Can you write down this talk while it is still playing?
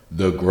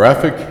The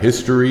Graphic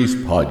Histories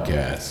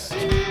Podcast.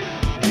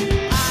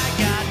 I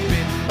got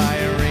bitten by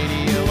a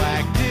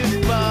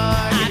radioactive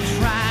bug. I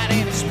tried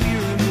an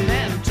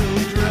experimental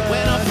drug.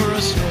 Went up for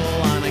a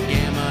stroll on a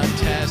gamma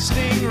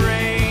testing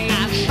range.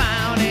 I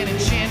found an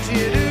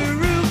enchanted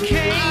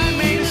hurricane. I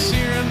made a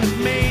serum that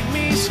made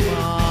me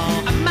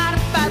small. I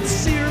modified the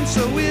serum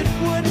so it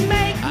would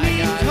make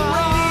me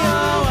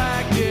tall.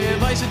 I got radioactive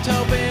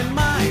isotope in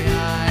my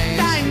eyes.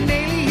 An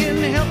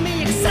alien helped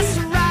me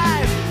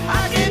accessorize.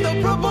 I gained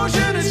the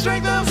proportion and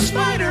strength of a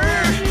spider.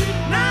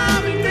 Now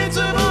I'm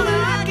invincible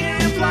and I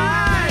can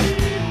fly.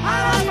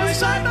 I lost my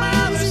sight, my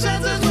other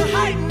senses were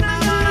heightened.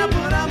 I'm gonna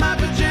put on my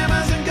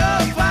pajamas and go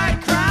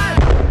fight crime.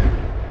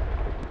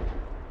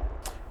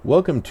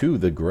 Welcome to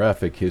the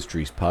Graphic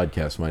Histories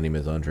Podcast. My name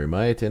is Andre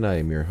Myatt, and I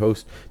am your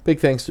host. Big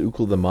thanks to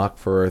Mxyzptlk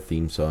for our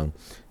theme song,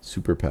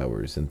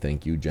 Superpowers. And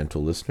thank you,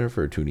 gentle listener,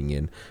 for tuning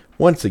in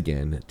once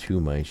again to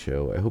my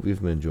show. I hope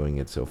you've been enjoying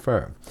it so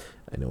far.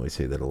 I know I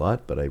say that a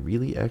lot, but I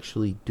really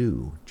actually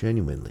do,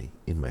 genuinely,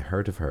 in my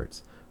heart of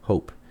hearts,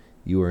 hope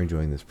you are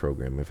enjoying this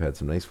program. I've had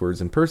some nice words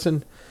in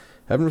person.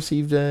 Haven't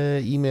received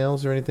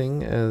emails or anything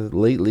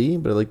lately,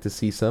 but I'd like to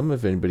see some.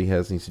 If anybody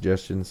has any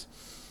suggestions,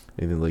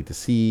 anything they'd like to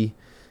see,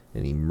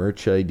 any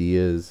merch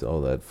ideas,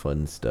 all that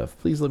fun stuff,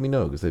 please let me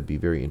know, because I'd be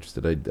very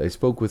interested. I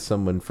spoke with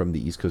someone from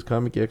the East Coast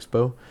Comic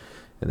Expo,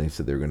 and they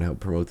said they were going to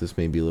help promote this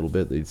maybe a little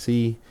bit. They'd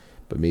see,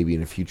 but maybe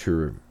in a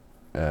future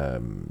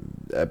event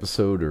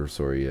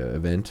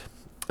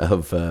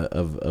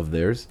of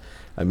theirs,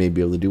 I may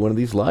be able to do one of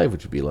these live,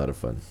 which would be a lot of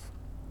fun.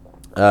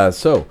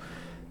 So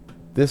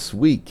this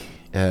week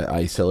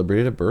I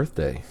celebrated a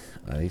birthday.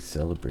 That's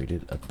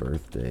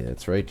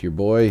right, your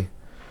boy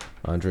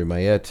Andre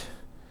Myatt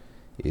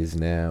is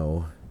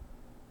now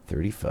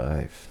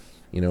 35.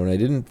 You know, and I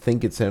didn't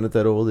think it sounded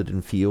that old. It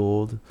didn't feel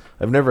old.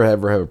 I've never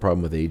ever had a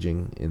problem with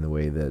aging, in the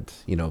way that,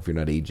 you know, if you're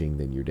not aging,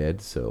 then you're dead.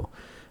 So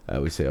I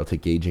always say I'll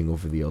take aging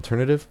over the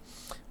alternative,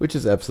 which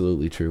is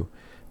absolutely true.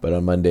 But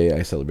on Monday,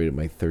 I celebrated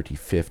my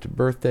 35th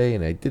birthday,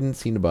 and it didn't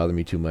seem to bother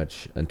me too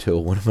much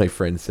until one of my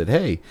friends said,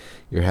 "Hey,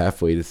 you're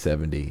halfway to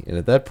 70." And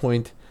at that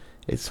point,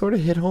 it sort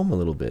of hit home a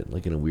little bit,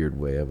 like in a weird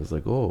way. I was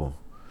like, oh.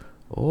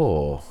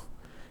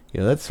 You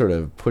know, that sort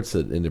of puts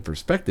it into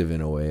perspective in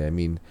a way. I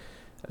mean,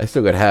 I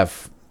still got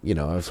half, you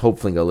know, I was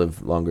hoping I'll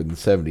live longer than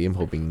 70. I'm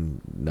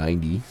hoping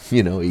 90,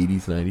 you know,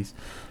 80s, 90s.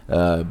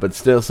 But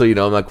still, so, you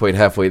know, I'm not quite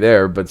halfway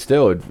there, but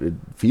still, it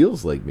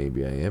feels like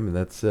maybe I am. And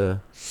that's,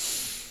 that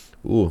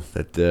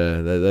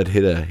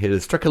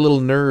struck a little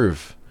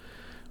nerve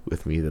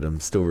with me that I'm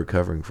still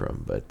recovering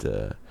from. But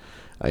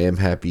I am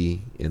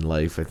happy in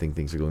life. I think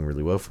things are going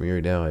really well for me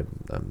right now.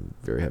 I'm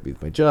very happy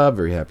with my job,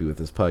 very happy with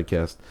this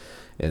podcast,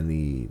 and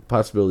the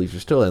possibilities are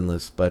still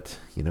endless. But,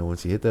 you know,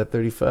 once you hit that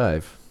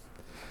 35,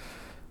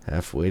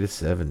 halfway to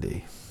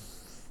 70.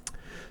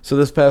 So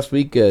this past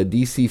week,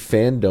 DC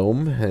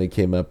Fandom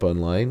came up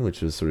online,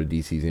 which was sort of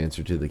DC's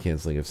answer to the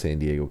canceling of San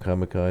Diego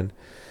Comic-Con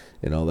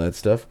and all that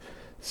stuff.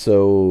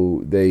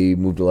 So they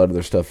moved a lot of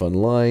their stuff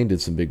online, did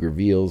some big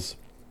reveals.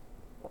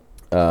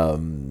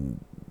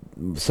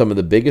 Some of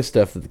the biggest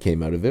stuff that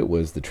came out of it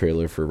was the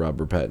trailer for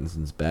Robert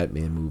Pattinson's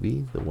Batman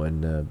movie, the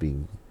one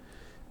being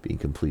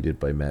completed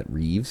by Matt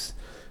Reeves,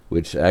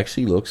 which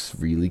actually looks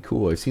really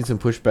cool. I've seen some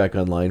pushback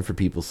online for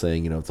people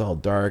saying, you know, it's all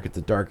dark, it's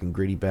a dark and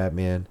gritty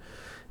Batman,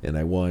 and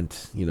I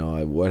want, you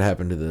know, what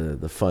happened to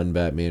the fun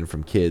Batman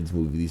from kids?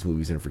 These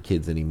movies aren't for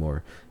kids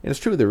anymore. And it's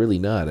true, they're really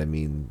not. I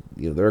mean,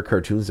 you know, there are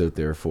cartoons out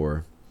there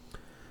for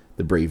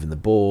The Brave and the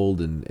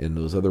Bold and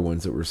those other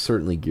ones that were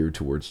certainly geared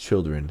towards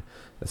children.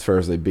 As far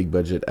as a big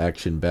budget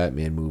action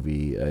Batman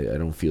movie, I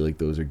don't feel like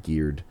those are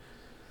geared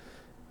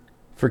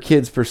for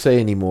kids per se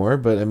anymore,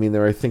 but I mean,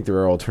 I think there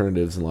are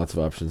alternatives and lots of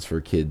options for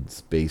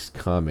kids-based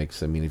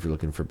comics. I mean, if you're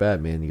looking for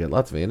Batman, you got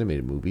lots of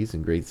animated movies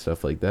and great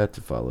stuff like that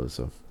to follow.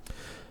 So,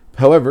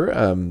 however,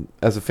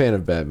 as a fan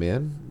of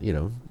Batman, you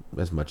know,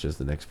 as much as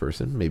the next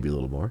person, maybe a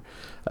little more,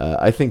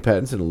 I think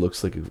Pattinson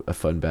looks like a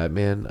fun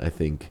Batman. I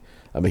think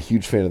I'm a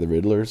huge fan of the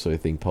Riddler, so I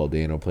think Paul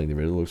Dano playing the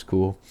Riddler looks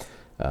cool.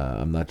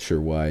 I'm not sure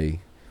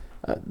why.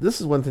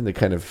 This is one thing that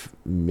kind of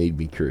made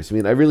me curious. I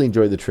mean, I really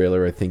enjoyed the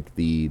trailer. I think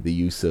the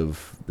use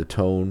of the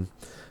tone,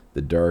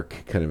 the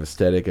dark kind of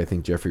aesthetic. I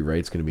think Jeffrey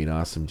Wright's going to be an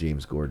awesome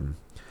James Gordon.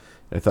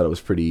 And I thought it was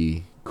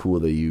pretty cool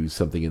they used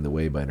Something in the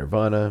Way by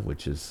Nirvana,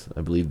 which is,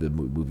 I believe the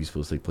movie's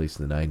supposed to take place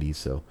in the 90s,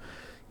 so,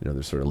 you know,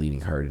 they're sort of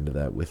leaning hard into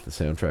that with the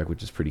soundtrack,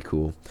 which is pretty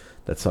cool.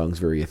 That song's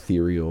very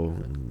ethereal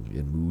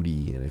and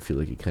moody, and I feel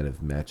like it kind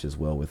of matches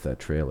well with that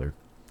trailer.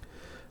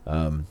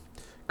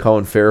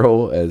 Colin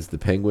Farrell as the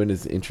Penguin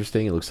is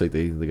interesting. It looks like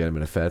they got him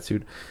in a fat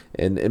suit.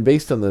 And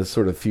based on the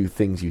sort of few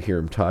things you hear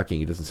him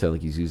talking, it doesn't sound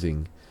like he's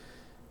using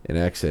an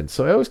accent.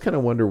 So I always kind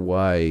of wonder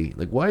why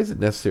is it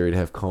necessary to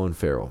have Colin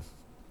Farrell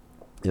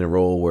in a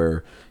role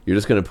where you're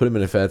just going to put him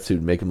in a fat suit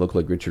and make him look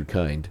like Richard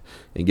Kind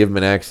and give him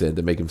an accent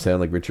to make him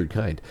sound like Richard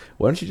Kind?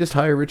 Why don't you just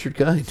hire Richard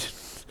Kind?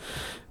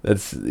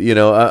 That's, you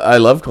know, I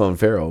love Colin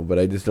Farrell, but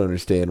I just don't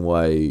understand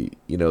why,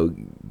 you know,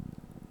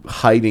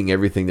 hiding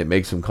everything that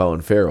makes him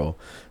Colin Farrell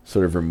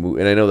sort of remove.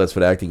 And I know that's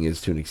what acting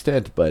is to an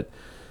extent, but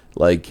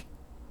like,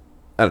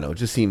 I don't know, it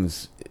just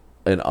seems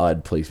an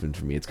odd placement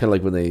for me. It's kind of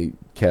like when they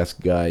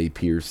cast Guy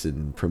Pearce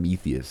in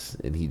Prometheus,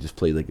 and he just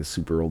played like a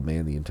super old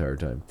man the entire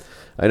time.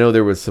 I know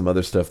there was some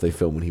other stuff they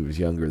filmed when he was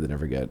younger that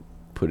never got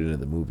put into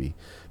the movie,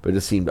 but it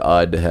just seemed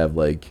odd to have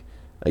like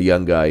a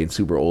young guy in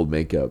super old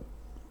makeup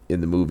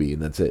in the movie,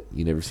 and that's it.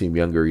 You never see him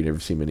younger, you never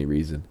see him any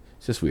reason.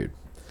 It's just weird.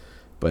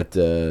 But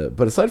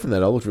aside from that,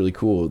 it all looked really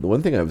cool. The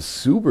one thing I was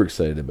super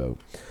excited about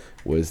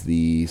was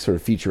the sort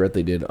of featurette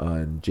they did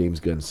on James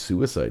Gunn's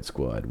Suicide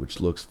Squad,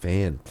 which looks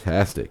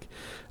fantastic.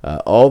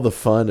 All the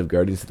fun of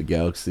Guardians of the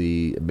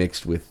Galaxy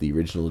mixed with the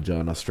original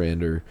John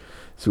Ostrander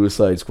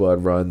Suicide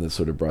Squad run that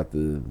sort of brought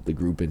the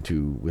group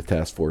into, with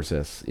Task Force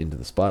S, into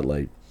the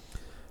spotlight.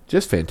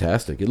 Just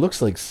fantastic. It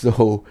looks like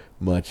so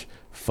much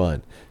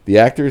fun. The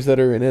actors that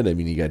are in it, I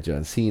mean, you got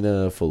John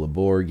Cena, full of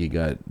Borg, you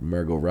got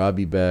Margot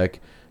Robbie back,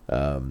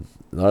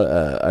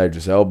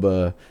 Idris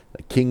Elba,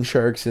 King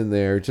Shark's in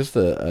there, just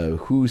a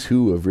who's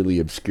who of really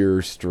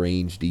obscure,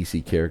 strange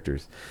DC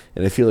characters.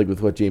 And I feel like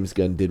with what James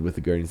Gunn did with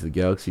the Guardians of the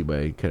Galaxy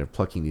by kind of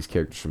plucking these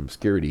characters from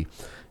obscurity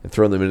and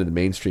throwing them into the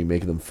mainstream,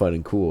 making them fun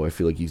and cool, I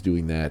feel like he's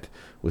doing that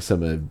with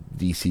some of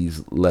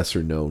DC's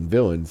lesser known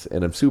villains,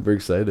 and I'm super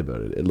excited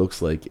about it. It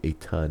looks like a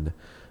ton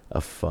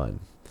of fun,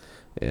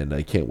 and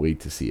I can't wait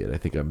to see it. I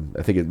think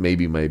it may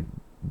be my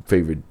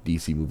favorite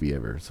DC movie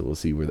ever, so we'll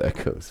see where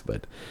that goes,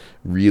 but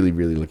really,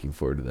 really looking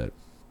forward to that.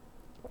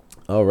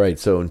 All right,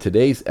 so in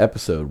today's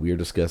episode, we are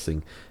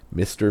discussing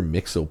Mr.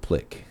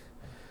 Mxyzptlk,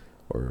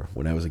 or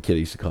when I was a kid, I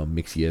used to call him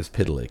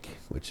Mxyzptlk,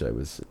 which I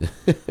was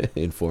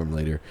informed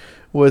later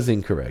was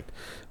incorrect.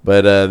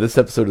 But this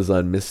episode is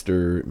on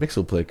Mr.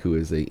 Mxyzptlk, who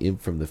is a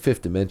imp from the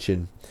fifth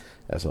dimension,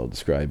 as I'll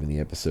describe in the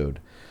episode,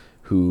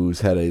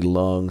 who's had a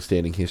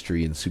long-standing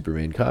history in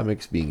Superman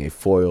comics, being a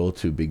foil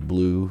to Big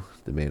Blue,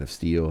 the Man of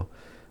Steel,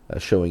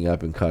 showing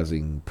up and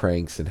causing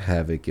pranks and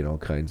havoc and all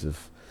kinds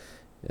of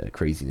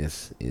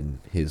craziness in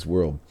his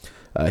world.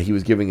 He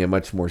was giving a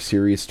much more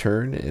serious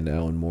turn in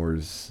Alan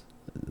Moore's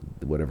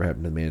Whatever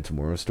Happened to the Man of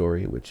Tomorrow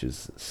story, which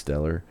is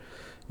stellar,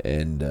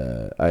 and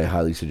I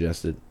highly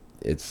suggest it.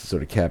 It's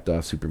sort of capped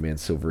off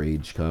Superman's Silver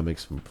Age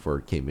comics before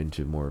it came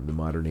into more of the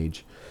modern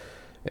age.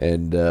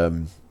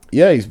 And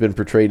he's been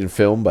portrayed in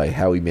film by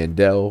Howie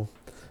Mandel,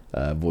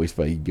 voiced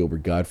by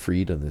Gilbert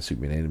Gottfried on the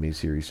Superman anime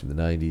series from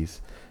the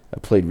 90s.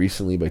 Played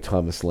recently by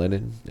Thomas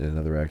Lennon and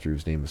another actor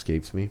whose name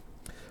escapes me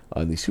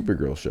on the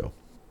Supergirl show.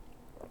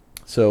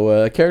 So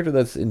a character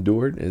that's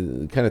endured,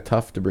 kind of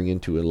tough to bring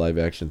into a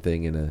live-action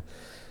thing in an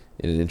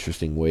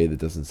interesting way that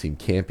doesn't seem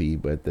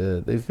campy, but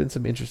there's been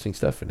some interesting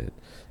stuff in it.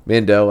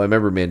 Mandel, I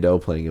remember Mandel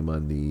playing him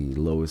on the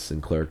Lois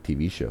and Clark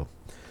TV show,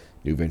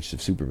 New Adventures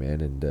of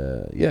Superman, and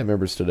I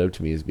remember it stood out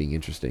to me as being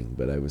interesting,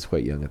 but I was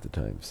quite young at the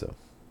time. So,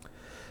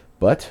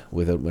 but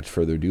without much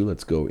further ado,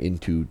 let's go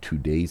into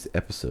today's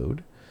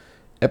episode.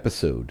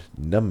 Episode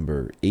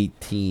number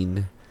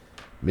 18,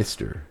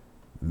 Mr.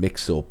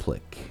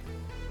 Mxyzptlk.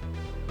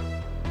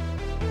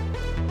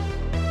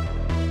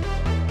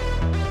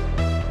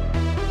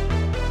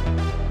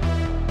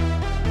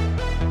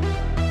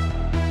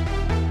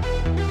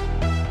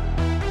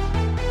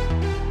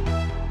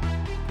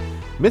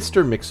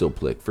 Mr.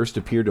 Mxyzptlk first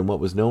appeared in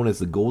what was known as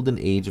the Golden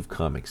Age of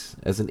Comics,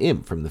 as an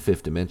imp from the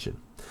fifth dimension.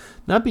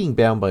 Not being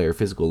bound by our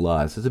physical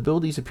laws, his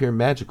abilities appear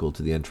magical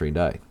to the untrained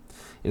eye.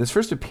 In his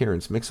first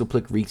appearance,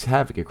 Mxyzptlk wreaks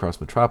havoc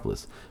across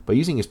Metropolis by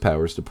using his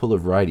powers to pull a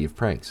variety of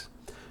pranks.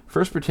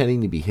 First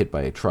pretending to be hit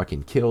by a truck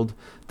and killed,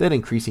 then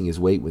increasing his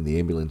weight when the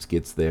ambulance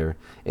gets there,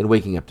 and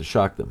waking up to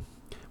shock them.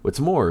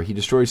 What's more, he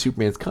destroys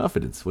Superman's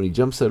confidence when he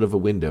jumps out of a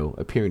window,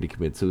 appearing to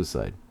commit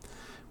suicide.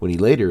 When he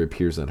later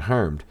appears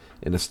unharmed,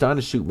 an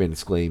astonished Superman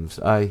exclaims,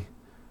 I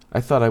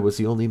thought I was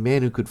the only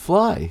man who could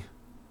fly.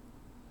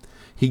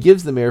 He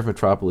gives the mayor of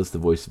Metropolis the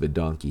voice of a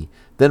donkey,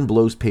 then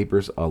blows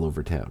papers all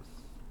over town.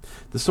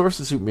 The source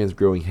of Superman's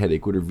growing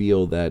headache would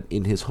reveal that,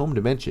 in his home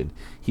dimension,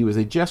 he was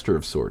a jester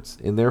of sorts,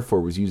 and therefore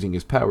was using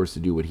his powers to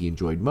do what he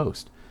enjoyed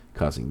most,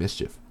 causing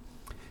mischief.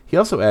 He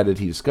also added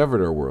he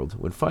discovered our world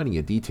when finding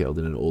it detailed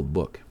in an old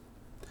book.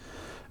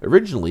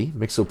 Originally,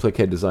 Mxyzptlk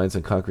had designs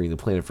on conquering the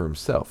planet for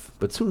himself,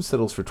 but soon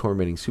settles for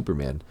tormenting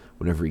Superman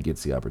whenever he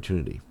gets the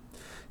opportunity.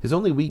 His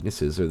only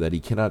weaknesses are that he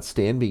cannot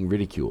stand being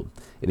ridiculed,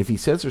 and if he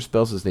says or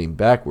spells his name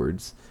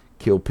backwards,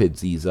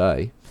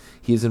 Kryptonian,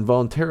 he is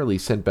involuntarily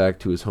sent back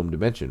to his home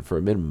dimension for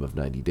a minimum of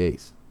 90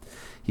 days.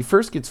 He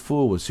first gets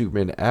fooled when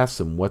Superman asks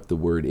him what the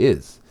word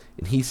is,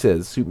 and he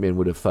says Superman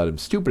would have thought him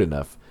stupid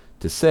enough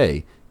to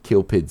say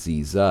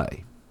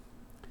Kryptonian,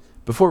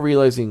 before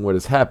realizing what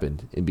has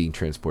happened and being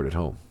transported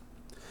home.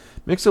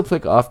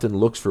 Mxyzptlk often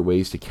looks for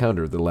ways to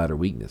counter the latter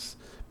weakness,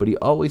 but he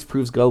always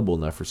proves gullible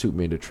enough for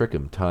Superman to trick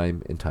him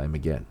time and time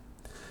again.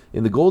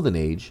 In the Golden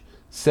Age,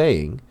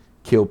 saying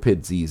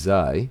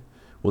Kryptonian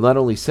will not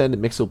only send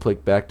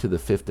Mxyzptlk back to the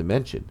fifth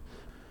dimension,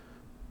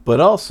 but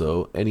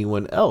also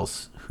anyone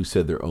else who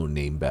said their own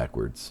name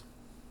backwards.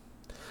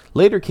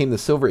 Later came the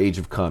Silver Age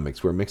of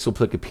Comics, where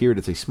Mxyzptlk appeared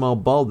as a small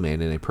bald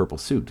man in a purple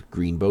suit,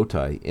 green bow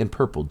tie, and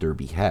purple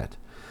derby hat.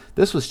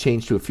 This was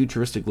changed to a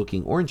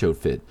futuristic-looking orange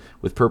outfit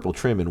with purple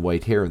trim and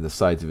white hair on the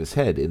sides of his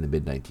head in the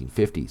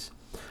mid-1950s.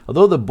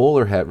 Although the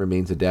bowler hat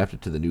remains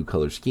adapted to the new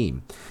color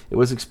scheme, it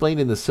was explained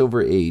in the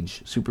Silver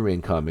Age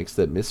Superman comics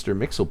that Mr.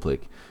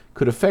 Mxyzptlk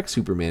could affect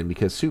Superman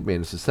because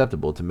Superman is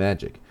susceptible to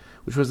magic,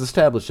 which was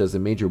established as a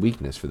major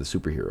weakness for the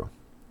superhero.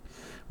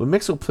 When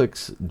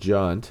Mxyzptlk's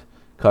jaunt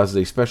causes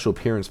a special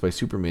appearance by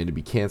Superman to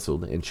be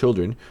cancelled, and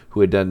children who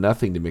had done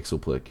nothing to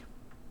Mxyzptlk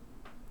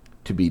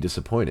to be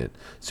disappointed,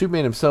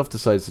 Superman himself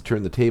decides to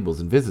turn the tables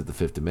and visit the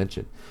fifth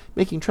dimension,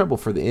 making trouble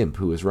for the imp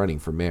who is running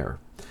for mayor.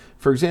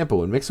 For example,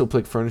 when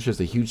Mxyzptlk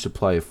furnishes a huge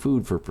supply of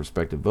food for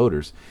prospective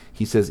voters,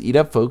 he says, "Eat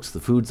up, folks, the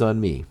food's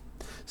on me."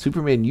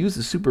 Superman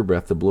uses super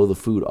breath to blow the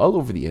food all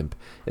over the imp,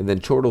 and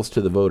then chortles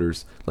to the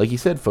voters, "Like he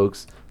said,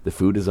 folks, the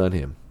food is on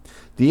him."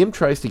 The imp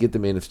tries to get the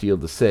Man of Steel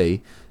to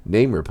say,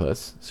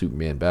 "Namorpus,"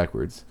 Superman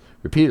backwards,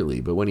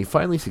 repeatedly, but when he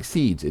finally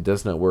succeeds, it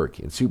does not work,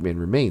 and Superman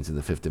remains in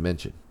the fifth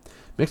dimension.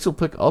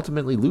 Mxyzptlk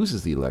ultimately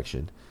loses the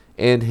election,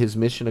 and his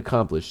mission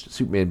accomplished,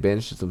 Superman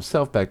banishes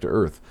himself back to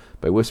Earth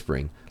by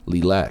whispering,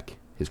 "Lilac,"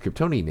 his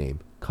Kryptonian name,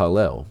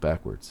 Kal-El,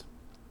 backwards.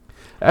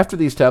 After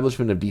the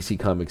establishment of DC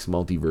Comics'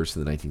 multiverse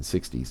in the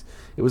 1960s,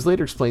 it was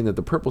later explained that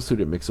the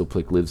purple-suited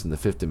Mxyzptlk lives in the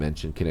fifth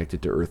dimension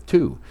connected to Earth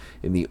 2,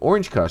 and the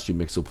orange-costume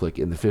Mxyzptlk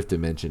in the fifth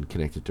dimension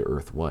connected to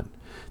Earth 1.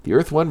 The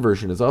Earth 1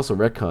 version is also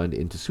retconned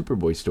into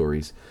Superboy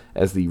stories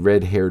as the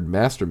red-haired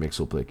Master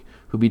Mxyzptlk,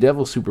 who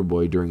bedevils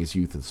Superboy during his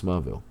youth in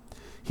Smallville.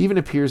 He even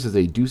appears as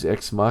a deus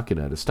ex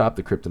machina to stop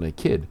the Kryptonite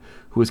Kid,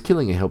 who was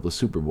killing a helpless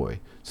Superboy,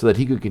 so that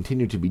he could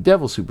continue to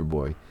bedevil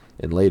Superboy,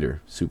 and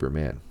later,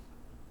 Superman.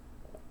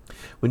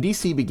 When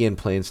DC began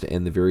plans to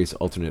end the various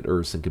alternate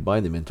Earths and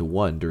combine them into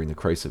one during the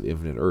Crisis of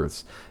Infinite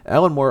Earths,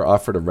 Alan Moore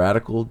offered a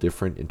radical,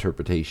 different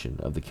interpretation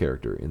of the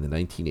character in the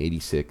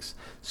 1986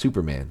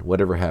 Superman,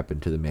 Whatever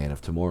Happened to the Man of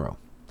Tomorrow,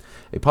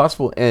 a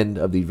possible end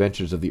of the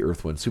adventures of the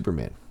Earth 1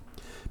 Superman.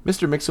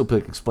 Mr.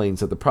 Mxyzptlk explains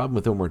that the problem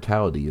with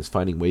immortality is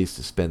finding ways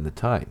to spend the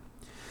time.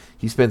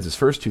 He spends his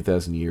first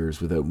 2,000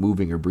 years without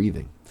moving or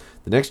breathing,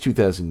 the next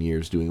 2,000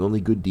 years doing only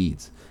good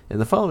deeds, and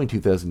the following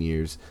 2,000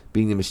 years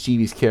being the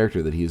mischievous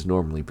character that he is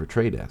normally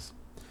portrayed as.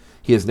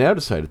 He has now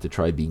decided to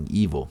try being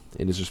evil,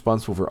 and is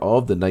responsible for all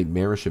of the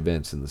nightmarish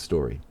events in the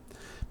story.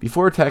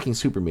 Before attacking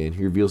Superman,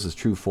 he reveals his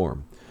true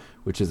form,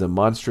 which is a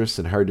monstrous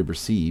and hard to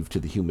perceive to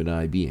the human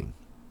eye being.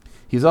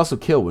 He is also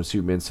killed when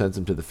Superman sends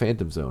him to the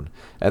Phantom Zone,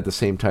 at the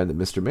same time that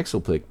Mr.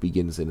 Mxyzptlk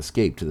begins an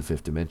escape to the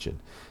fifth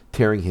dimension,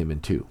 tearing him in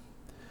two.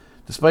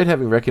 Despite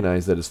having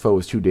recognized that his foe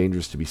is too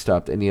dangerous to be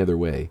stopped any other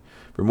way,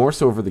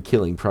 remorse over the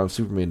killing prompts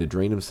Superman to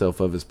drain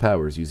himself of his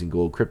powers using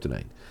gold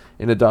kryptonite,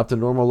 and adopt a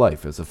normal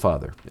life as a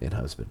father and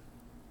husband.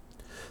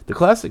 The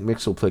classic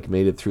Mxyzptlk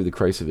made it through the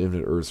Crisis of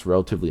Infinite Earths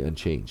relatively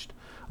unchanged,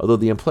 although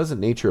the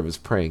unpleasant nature of his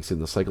pranks and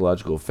the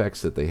psychological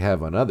effects that they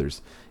have on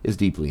others is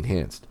deeply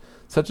enhanced,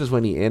 such as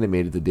when he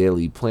animated the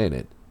Daily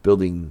Planet,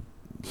 building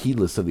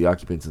heedless of the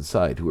occupants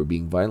inside, who were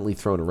being violently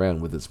thrown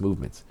around with its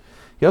movements.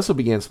 He also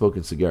began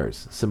smoking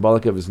cigars,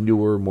 symbolic of his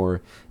newer,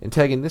 more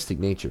antagonistic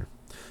nature.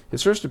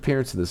 His first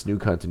appearance in this new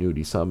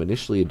continuity saw him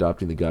initially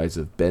adopting the guise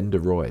of Ben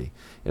DeRoy,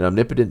 an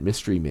omnipotent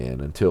mystery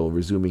man, until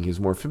resuming his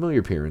more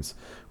familiar appearance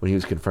when he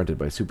was confronted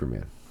by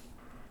Superman.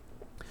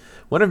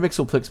 One of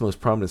Mxyzptlk's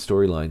most prominent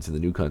storylines in the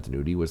new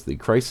continuity was the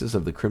Crisis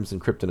of the Crimson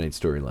Kryptonite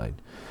storyline,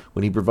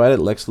 when he provided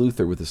Lex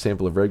Luthor with a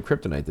sample of red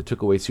kryptonite that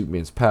took away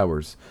Superman's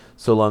powers,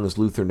 so long as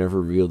Luthor never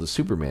revealed to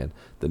Superman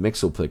that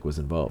Mxyzptlk was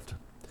involved.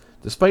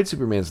 Despite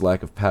Superman's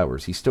lack of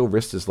powers, he still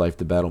risked his life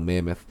to battle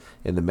Mammoth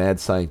and the mad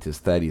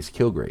scientist Thaddeus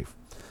Kilgrave.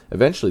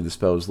 Eventually, the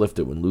spell was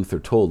lifted when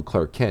Luthor told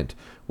Clark Kent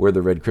where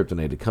the red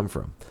kryptonite had come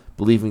from,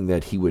 believing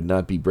that he would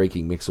not be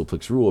breaking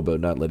Mxyzptlk's rule about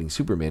not letting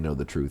Superman know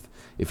the truth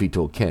if he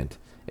told Kent,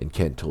 and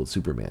Kent told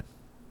Superman.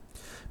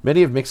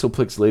 Many of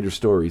Mxyzptlk's later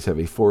stories have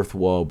a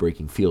fourth-wall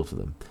breaking feel to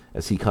them,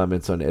 as he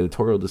comments on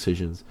editorial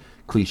decisions,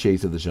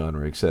 cliches of the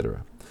genre,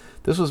 etc.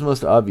 This was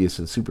most obvious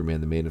in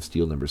Superman the Man of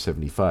Steel number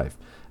 75,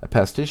 a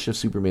pastiche of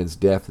Superman's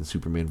death in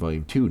Superman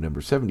Volume 2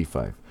 number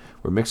 75,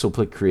 where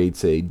Mxyzptlk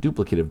creates a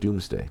duplicate of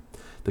Doomsday.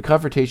 The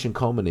confrontation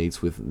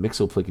culminates with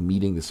Mxyzptlk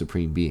meeting the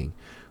Supreme Being,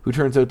 who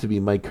turns out to be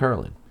Mike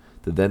Carlin,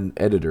 the then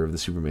editor of the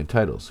Superman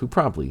titles, who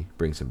promptly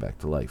brings him back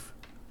to life.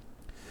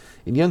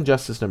 In Young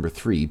Justice number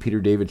 3, Peter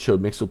David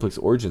showed Mxyzptlk's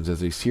origins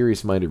as a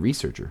serious-minded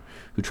researcher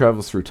who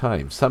travels through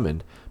time,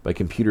 summoned by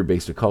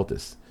computer-based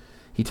occultists.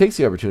 He takes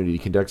the opportunity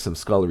to conduct some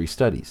scholarly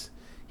studies.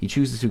 He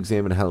chooses to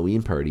examine a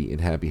Halloween party in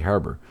Happy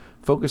Harbor,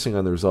 focusing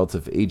on the results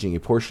of aging a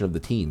portion of the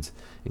teens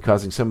and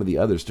causing some of the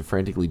others to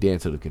frantically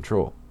dance out of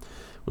control.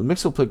 When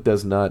Mxyzptlk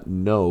does not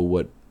know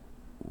what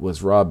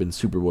was Robin,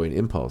 Superboy, and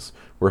Impulse,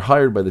 were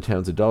hired by the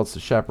town's adults to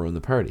chaperone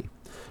the party.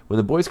 When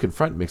the boys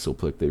confront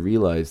Mxyzptlk, they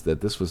realize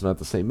that this was not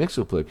the same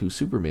Mxyzptlk who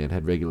Superman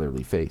had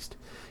regularly faced.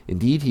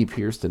 Indeed, he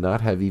appears to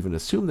not have even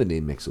assumed the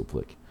name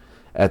Mxyzptlk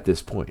at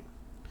this point,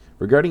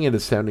 regarding it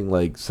as sounding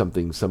like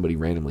something somebody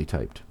randomly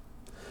typed.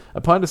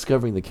 Upon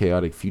discovering the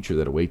chaotic future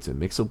that awaits him,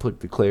 Mxyzptlk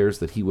declares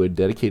that he would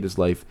dedicate his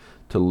life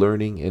to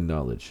learning and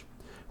knowledge.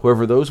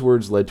 However, those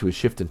words led to a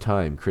shift in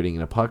time, creating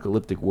an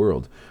apocalyptic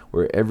world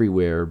where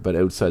everywhere but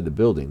outside the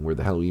building where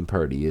the Halloween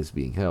party is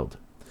being held.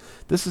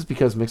 This is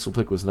because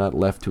Mxyzptlk was not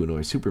left to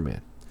annoy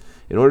Superman.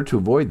 In order to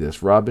avoid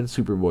this, Robin,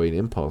 Superboy, and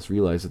Impulse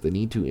realized that they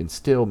need to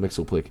instill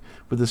Mxyzptlk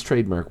with his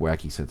trademark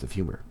wacky sense of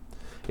humor.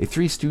 A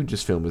Three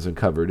Stooges film is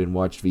uncovered and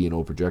watched via an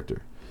old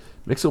projector.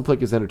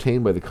 Mxyzptlk is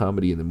entertained by the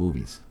comedy in the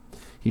movies.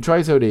 He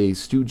tries out a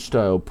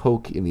Stooge-style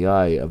poke in the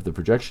eye of the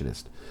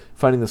projectionist,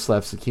 finding the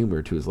slapstick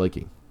humor to his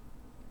liking.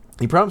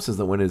 He promises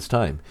that when it is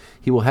time,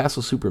 he will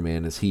hassle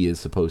Superman as he is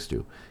supposed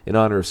to, in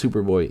honor of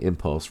Superboy,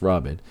 Impulse,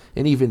 Robin,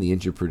 and even the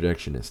injured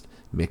projectionist,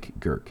 Mick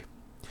Girk.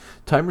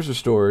 Time is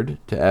restored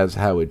to as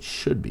how it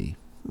should be,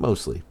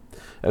 mostly.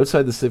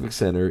 Outside the Civic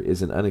Center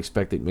is an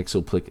unexpected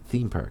Mxyzptlk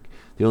theme park,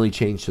 the only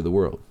change to the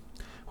world.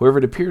 However,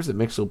 it appears that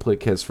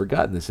Mxyzptlk has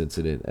forgotten this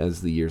incident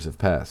as the years have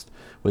passed.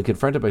 When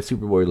confronted by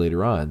Superboy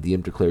later on, the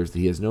imp declares that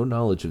he has no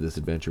knowledge of this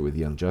adventure with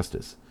young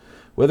Justice.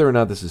 Whether or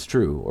not this is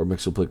true, or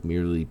Mxyzptlk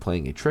merely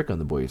playing a trick on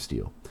the Boy of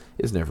Steel,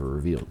 is never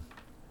revealed.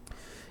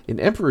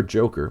 In Emperor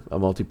Joker, a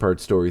multi-part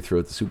story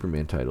throughout the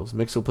Superman titles,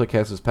 Mxyzptlk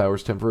has his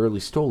powers temporarily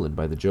stolen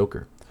by the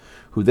Joker,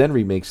 who then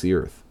remakes the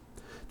Earth.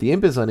 The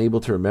imp is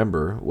unable to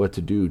remember what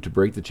to do to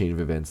break the chain of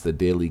events that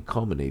daily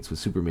culminates with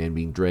Superman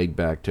being dragged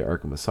back to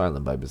Arkham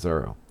Asylum by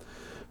Bizarro.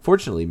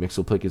 Fortunately,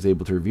 Mxyzptlk is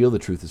able to reveal the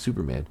truth to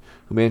Superman,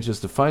 who manages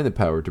to find the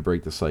power to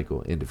break the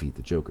cycle and defeat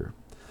the Joker.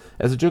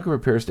 As the Joker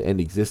prepares to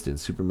end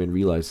existence, Superman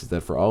realizes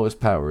that for all his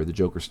power, the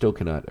Joker still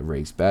cannot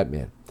erase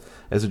Batman,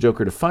 as the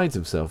Joker defines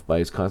himself by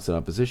his constant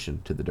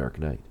opposition to the Dark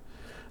Knight.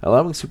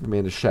 Allowing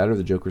Superman to shatter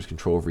the Joker's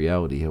control of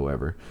reality,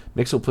 however,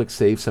 Mxyzptlk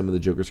saves some of the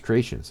Joker's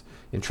creations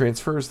and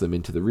transfers them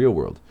into the real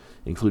world,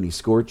 including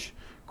Scorch,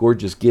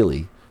 Gorgeous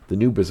Gilly, the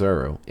new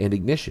Bizarro, and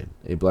Ignition,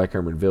 a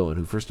black-armored villain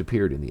who first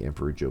appeared in the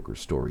Emperor Joker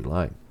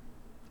storyline.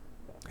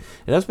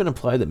 It has been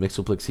implied that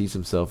Mxyzptlk sees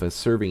himself as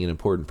serving an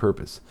important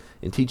purpose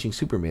in teaching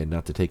Superman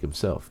not to take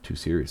himself too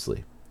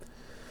seriously.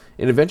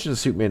 In Adventures of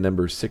Superman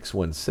number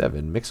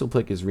 617,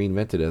 Mxyzptlk is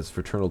reinvented as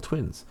fraternal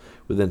twins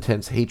with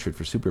intense hatred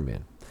for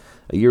Superman.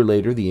 A year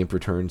later, the imp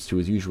returns to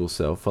his usual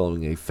self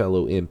following a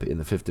fellow imp in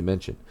the fifth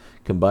dimension,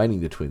 combining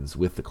the twins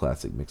with the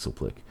classic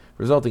Mxyzptlk,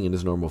 resulting in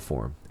his normal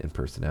form and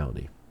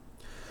personality.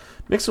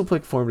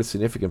 Mxyzptlk formed a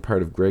significant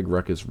part of Greg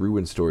Rucka's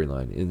Ruin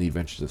storyline in The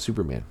Adventures of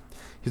Superman.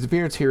 His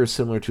appearance here is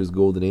similar to his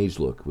Golden Age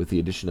look, with the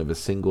addition of a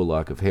single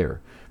lock of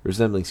hair,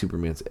 resembling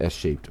Superman's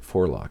S-shaped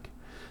forelock.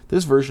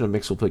 This version of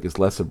Mxyzptlk is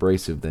less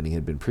abrasive than he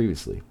had been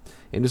previously,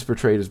 and is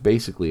portrayed as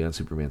basically on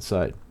Superman's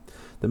side.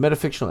 The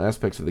metafictional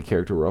aspects of the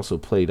character were also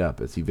played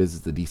up as he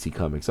visits the DC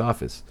Comics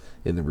office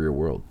in the real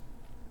world.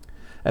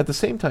 At the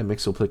same time,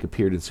 Mxyzptlk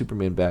appeared in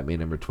Superman Batman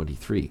number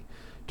 23.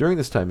 During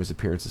this time, his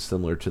appearance is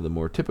similar to the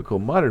more typical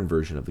modern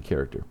version of the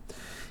character.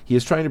 He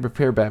is trying to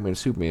prepare Batman and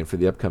Superman for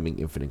the upcoming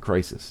Infinite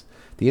Crisis.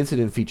 The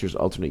incident features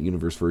alternate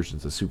universe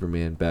versions of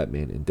Superman,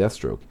 Batman, and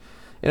Deathstroke,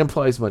 and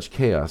implies much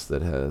chaos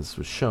that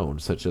was shown,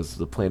 such as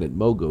the planet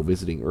Mogo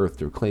visiting Earth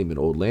to reclaim an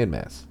old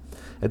landmass.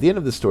 At the end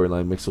of the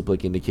storyline,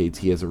 Mxyzptlk indicates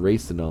he has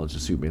erased the knowledge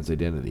of Superman's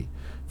identity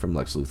from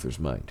Lex Luthor's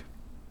mind.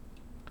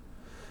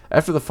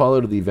 After the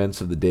fallout of the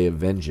events of the Day of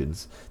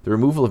Vengeance, the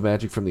removal of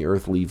magic from the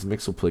Earth leaves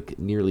Mxyzptlk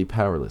nearly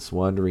powerless,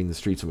 wandering the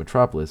streets of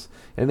Metropolis,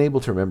 and unable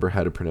to remember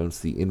how to pronounce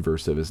the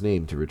inverse of his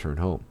name to return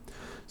home.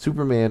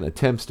 Superman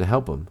attempts to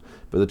help him,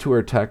 but the two are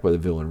attacked by the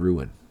villain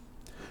Ruin.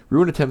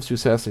 Ruin attempts to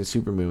assassinate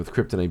Superman with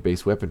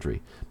kryptonite-based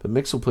weaponry, but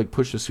Mxyzptlk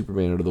pushes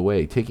Superman out of the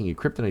way, taking a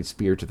kryptonite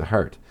spear to the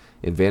heart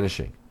and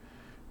vanishing.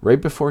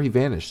 Right before he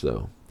vanished,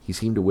 though, he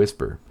seemed to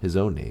whisper his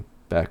own name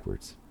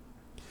backwards.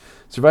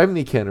 Surviving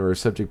the encounter, our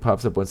subject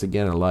pops up once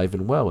again alive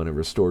and well in a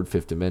restored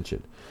fifth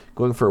dimension,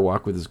 going for a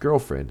walk with his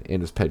girlfriend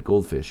and his pet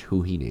goldfish,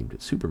 who he named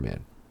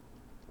Superman.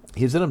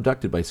 He is then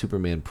abducted by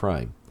Superman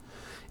Prime,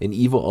 an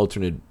evil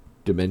alternate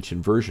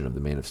dimension version of the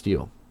Man of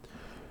Steel.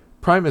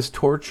 Primus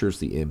tortures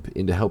the imp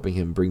into helping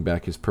him bring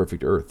back his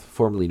perfect Earth,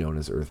 formerly known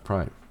as Earth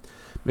Prime.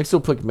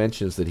 Mxyzptlk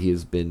mentions that he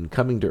has been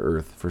coming to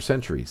Earth for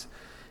centuries,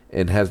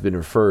 and has been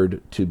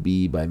referred to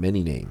be by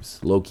many names,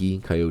 Loki,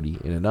 Coyote,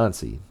 and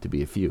Anansi, to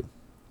be a few.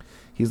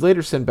 He is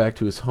later sent back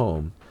to his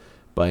home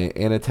by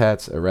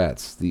Anatats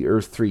Arats, the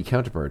Earth 3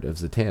 counterpart of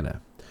Zatanna,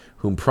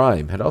 whom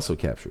Prime had also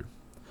captured.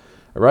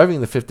 Arriving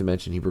in the fifth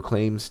dimension, he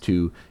proclaims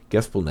to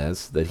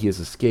Gespelnez that he has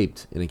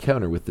escaped an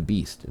encounter with the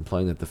Beast,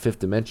 implying that the fifth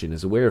dimension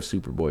is aware of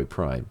Superboy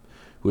Prime,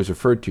 who is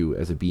referred to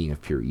as a being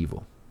of pure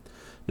evil.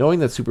 Knowing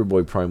that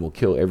Superboy Prime will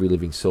kill every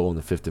living soul in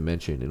the fifth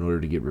dimension in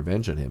order to get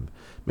revenge on him,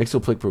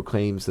 Mxyzptlk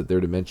proclaims that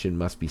their dimension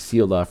must be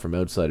sealed off from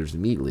outsiders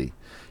immediately,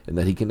 and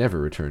that he can never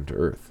return to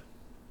Earth.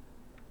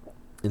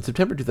 In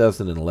September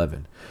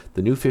 2011,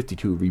 the New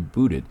 52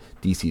 rebooted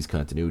DC's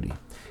continuity.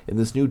 In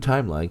this new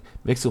timeline,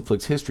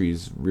 Mxyzptlk's history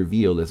is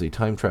revealed as a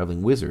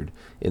time-traveling wizard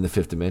in the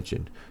fifth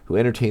dimension, who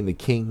entertained the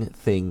King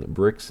Thing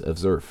Bricks of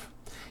Zerf.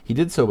 He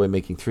did so by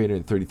making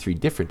 333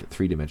 different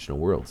three-dimensional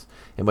worlds,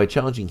 and by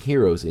challenging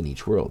heroes in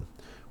each world,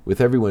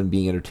 with everyone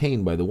being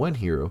entertained by the one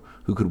hero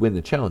who could win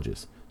the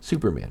challenges,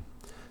 Superman.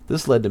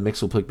 This led to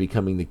Mxyzptlk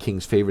becoming the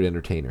king's favorite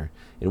entertainer,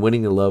 and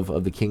winning the love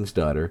of the king's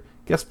daughter,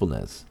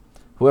 Gespelnez,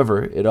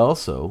 However, it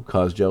also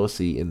caused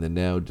jealousy in the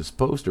now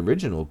disposed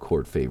original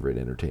court favorite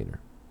entertainer.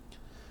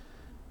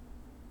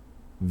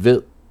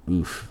 This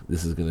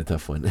is going to be a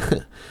tough one.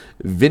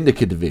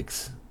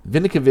 Vindicavix.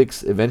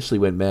 Vindicavix eventually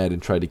went mad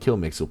and tried to kill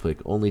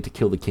Mxyzptlk, only to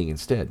kill the king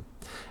instead.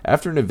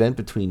 After an event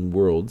between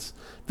worlds,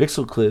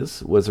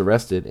 Mxyzptlk was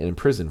arrested and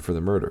imprisoned for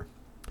the murder.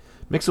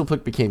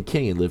 Mxyzptlk became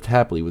king and lived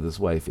happily with his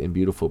wife and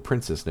beautiful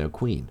princess, now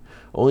queen,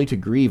 only to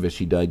grieve as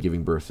she died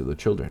giving birth to the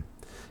children.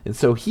 And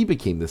so he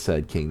became the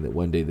sad king that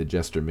one day the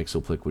jester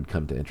Mxyzptlk would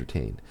come to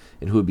entertain,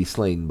 and who would be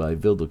slain by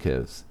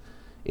Vildokevs,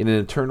 in an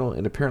eternal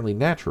and apparently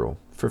natural,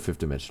 for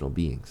fifth-dimensional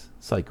beings,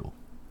 cycle.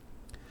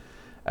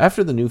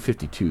 After the New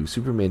 52,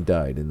 Superman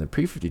died, and the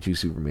Pre-52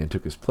 Superman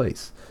took his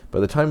place. By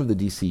the time of the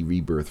DC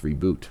Rebirth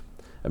reboot,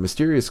 a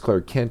mysterious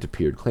Clark Kent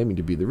appeared, claiming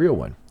to be the real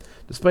one.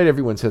 Despite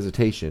everyone's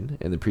hesitation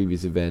and the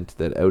previous event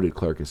that outed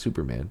Clark as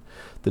Superman,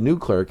 the new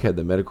Clark had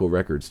the medical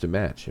records to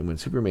match, and when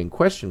Superman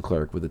questioned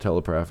Clark with a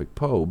telepathic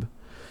probe,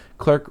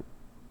 Clark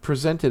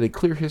presented a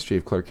clear history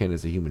of Clark Kent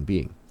as a human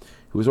being,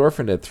 who was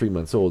orphaned at 3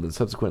 months old and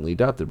subsequently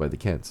adopted by the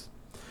Kents.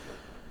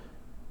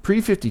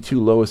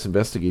 Pre-52 Lois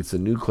investigates the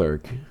new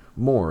Clark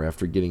more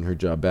after getting her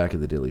job back at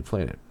the Daily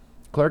Planet.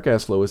 Clark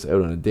asks Lois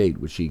out on a date,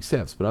 which she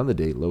accepts, but on the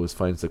date, Lois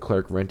finds that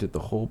Clark rented the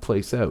whole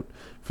place out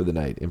for the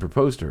night and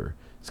proposed to her,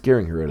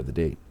 scaring her out of the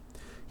date.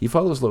 He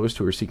follows Lois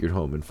to her secret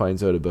home and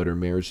finds out about her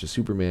marriage to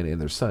Superman and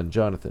their son,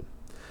 Jonathan.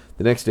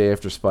 The next day,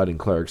 after spotting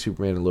Clark,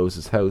 Superman and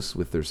Lois's house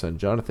with their son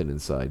Jonathan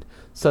inside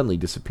suddenly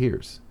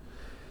disappears.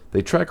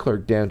 They track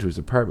Clark down to his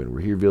apartment,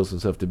 where he reveals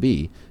himself to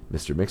be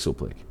Mr.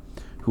 Mxyzptlk,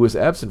 who was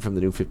absent from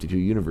the New 52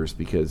 universe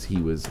because he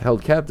was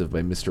held captive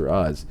by Mr.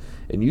 Oz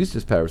and used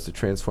his powers to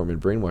transform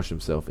and brainwash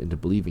himself into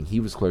believing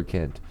he was Clark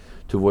Kent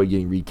to avoid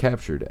getting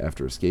recaptured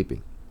after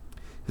escaping.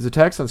 His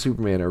attacks on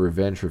Superman are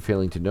revenge for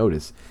failing to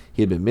notice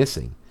he had been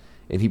missing,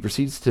 and he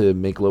proceeds to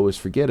make Lois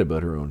forget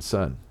about her own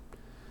son.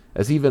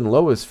 As even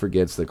Lois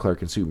forgets that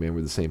Clark and Superman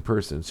were the same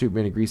person,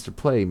 Superman agrees to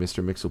play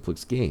Mr.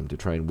 Mxyzptlk's game to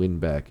try and win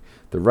back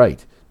the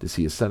right to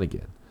see his son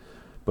again.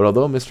 But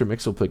although Mr.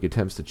 Mxyzptlk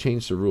attempts to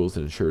change the rules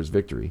and ensure his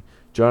victory,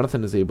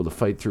 Jonathan is able to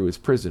fight through his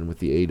prison with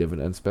the aid of an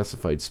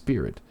unspecified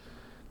spirit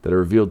that are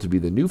revealed to be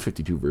the New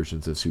 52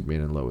 versions of Superman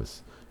and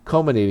Lois,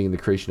 culminating in the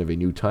creation of a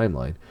new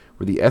timeline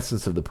where the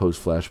essence of the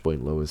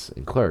post-Flashpoint Lois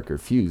and Clark are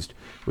fused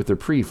with their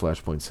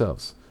pre-Flashpoint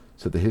selves,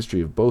 so the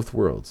history of both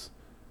worlds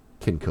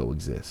can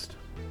coexist.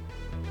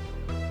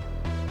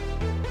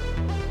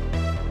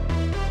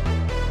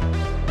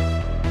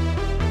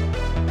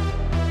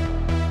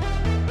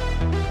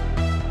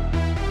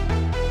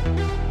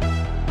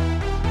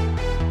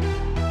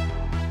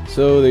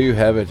 So there you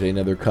have it,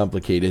 another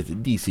complicated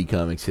DC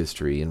Comics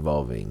history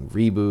involving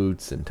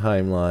reboots and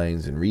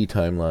timelines and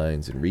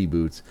retimelines and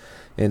reboots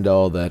and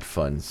all that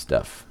fun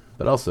stuff.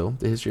 But also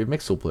the history of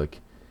Mxyzptlk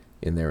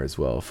in there as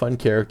well. Fun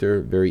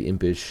character, very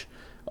impish,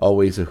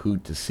 always a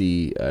hoot to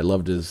see. I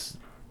loved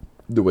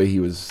the way he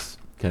was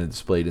kind of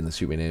displayed in the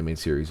Superman animated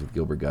series with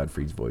Gilbert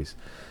Gottfried's voice.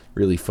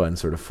 Really fun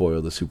sort of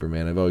foil to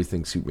Superman. I've always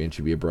think Superman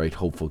should be a bright,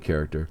 hopeful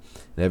character.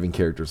 And having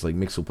characters like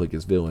Mxyzptlk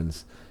as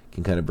villains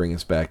can kind of bring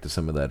us back to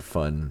some of that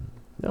fun,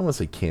 I don't want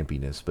to say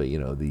campiness, but, you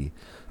know, the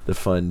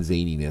fun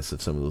zaniness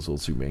of some of those old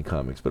Superman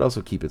comics, but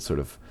also keep it sort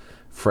of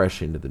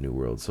fresh into the new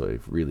world. So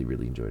I've really,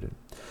 really enjoyed it.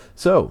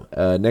 So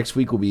next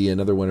week will be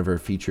another one of our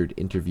featured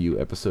interview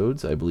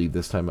episodes. I believe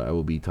this time I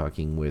will be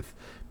talking with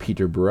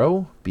Peter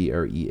Breau,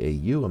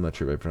 Breau. I'm not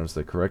sure if I pronounced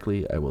that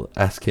correctly. I will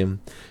ask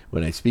him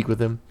when I speak with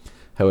him.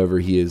 However,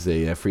 he is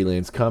a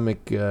freelance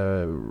comic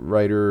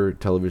writer,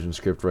 television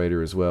script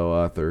writer as well,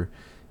 author.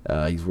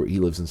 He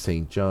lives in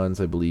St. John's,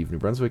 I believe, New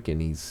Brunswick,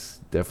 and he's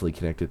definitely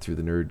connected through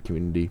the nerd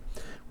community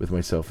with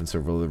myself and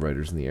several other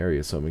writers in the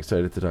area. So I'm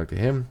excited to talk to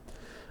him.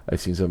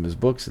 I've seen some of his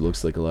books. It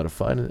looks like a lot of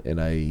fun, and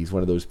he's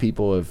one of those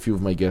people, a few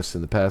of my guests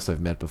in the past I've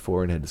met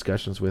before and had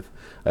discussions with.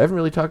 I haven't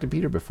really talked to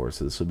Peter before,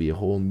 so this will be a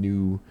whole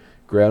new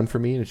ground for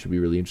me, and it should be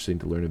really interesting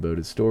to learn about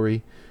his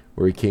story,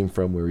 where he came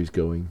from, where he's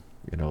going,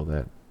 and all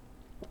that.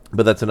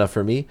 But that's enough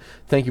for me.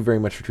 Thank you very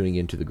much for tuning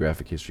in to the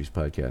Graphic Histories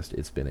podcast.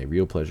 It's been a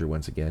real pleasure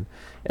once again,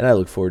 and I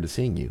look forward to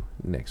seeing you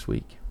next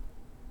week.